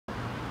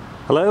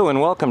Hello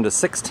and welcome to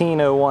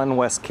 1601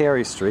 West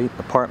Cary Street,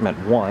 apartment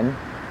 1.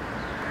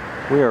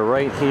 We are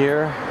right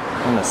here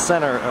in the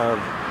center of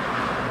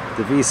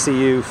the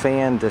VCU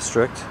fan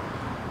district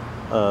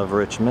of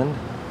Richmond.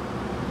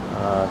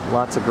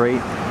 Lots of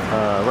great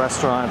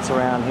restaurants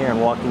around here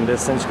in walking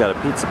distance. You've got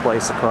a pizza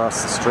place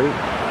across the street.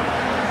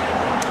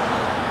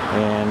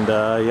 And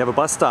you have a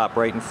bus stop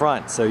right in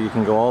front, so you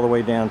can go all the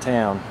way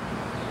downtown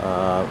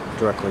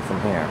directly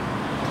from here.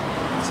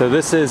 So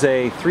this is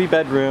a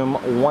 3-bedroom,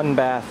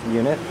 1-bath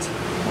unit.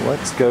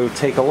 Let's go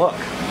take a look.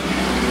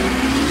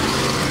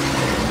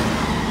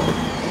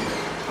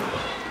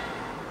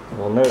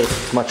 You'll notice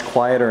it's much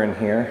quieter in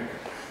here.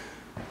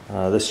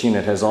 This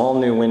unit has all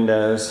new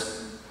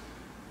windows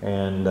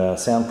and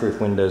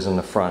soundproof windows in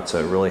the front, so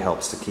it really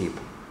helps to keep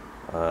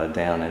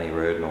down any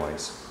road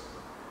noise.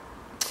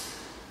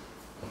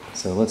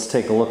 So let's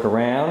take a look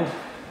around.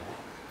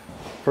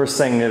 First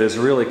thing that is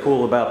really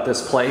cool about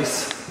this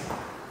place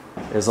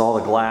is all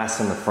the glass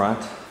in the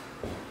front.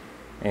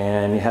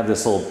 And you have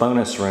this little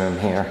bonus room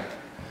here.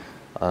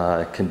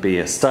 It could be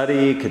a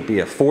study, could be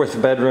a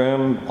 4th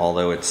bedroom,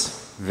 although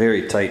it's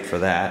very tight for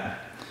that.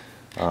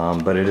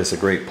 But it is a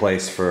great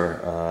place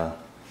for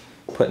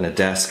putting a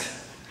desk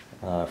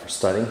for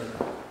study.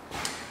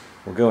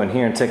 We'll go in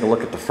here and take a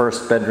look at the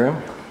 1st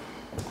bedroom.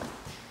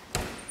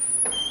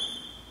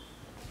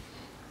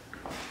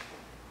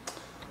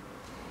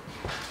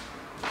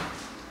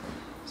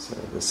 So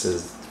this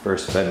is the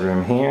 1st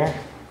bedroom here.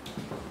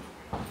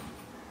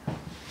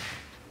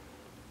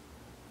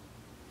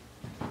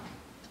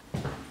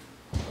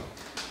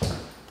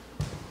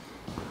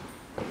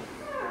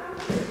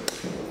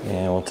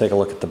 And we'll take a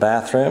look at the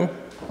bathroom.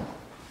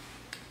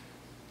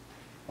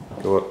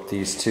 Go up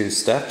these 2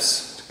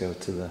 steps to go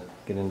to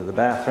get into the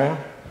bathroom.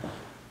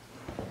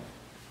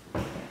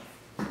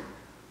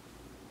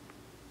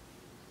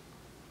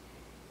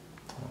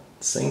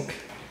 Sink,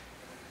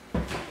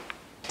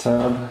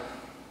 tub,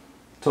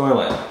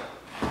 toilet,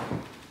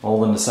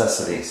 all the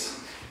necessities.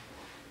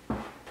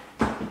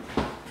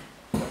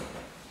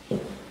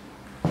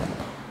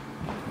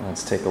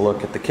 Let's take a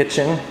look at the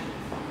kitchen.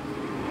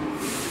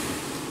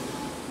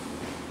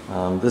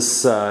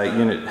 This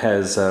unit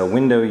has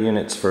window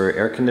units for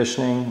air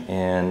conditioning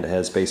and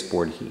has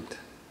baseboard heat.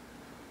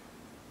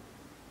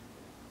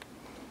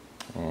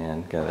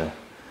 And got a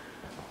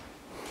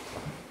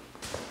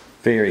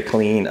very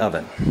clean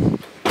oven.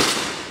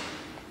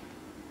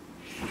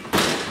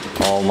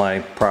 All my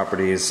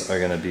properties are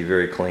going to be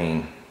very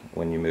clean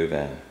when you move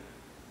in.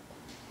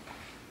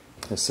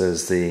 This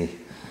is the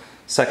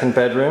 2nd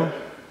bedroom.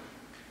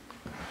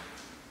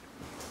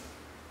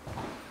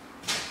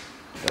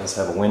 It does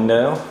have a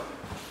window.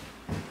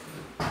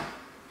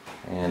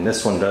 And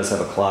this one does have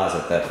a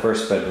closet. That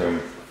 1st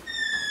bedroom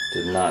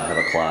did not have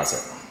a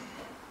closet.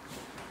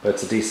 But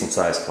it's a decent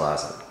sized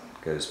closet.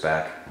 It goes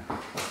back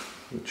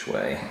each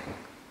way.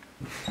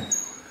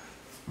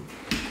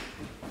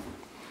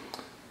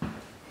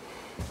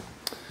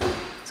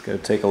 Let's go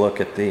take a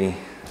look at the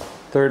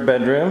 3rd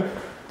bedroom.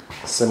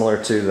 Similar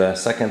to the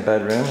 2nd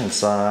bedroom in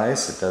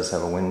size. It does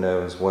have a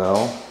window as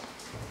well.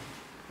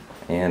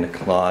 And a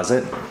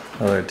closet.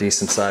 Another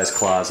decent sized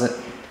closet.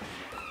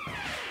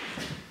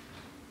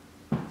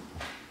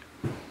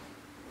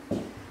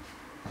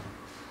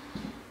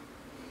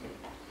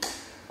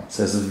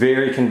 So this is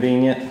very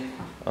convenient,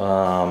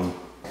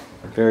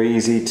 very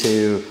easy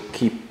to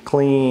keep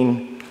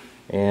clean,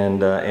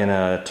 and in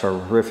a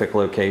terrific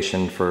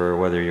location for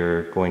whether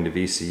you're going to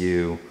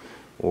VCU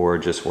or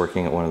just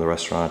working at one of the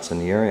restaurants in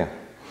the area.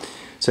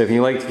 So if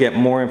you'd like to get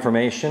more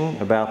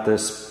information about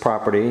this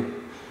property,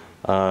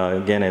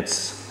 again,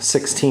 it's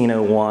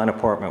 1601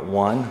 apartment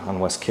 1 on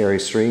West Cary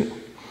Street,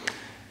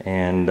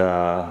 and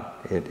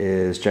it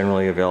is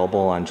generally available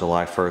on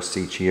July 1st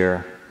each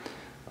year.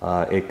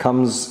 It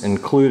comes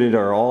included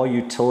are all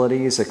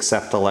utilities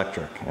except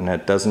electric, and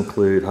that does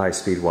include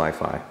high-speed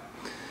Wi-Fi.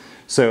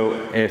 So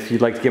if you'd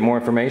like to get more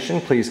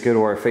information, please go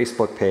to our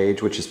Facebook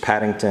page, which is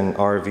Paddington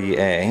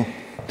RVA.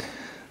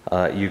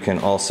 You can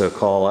also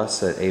call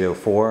us at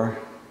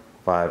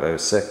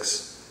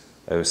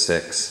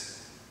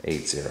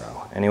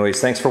 804-506-0680. Anyways,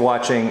 thanks for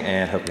watching,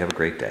 and hope you have a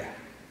great day.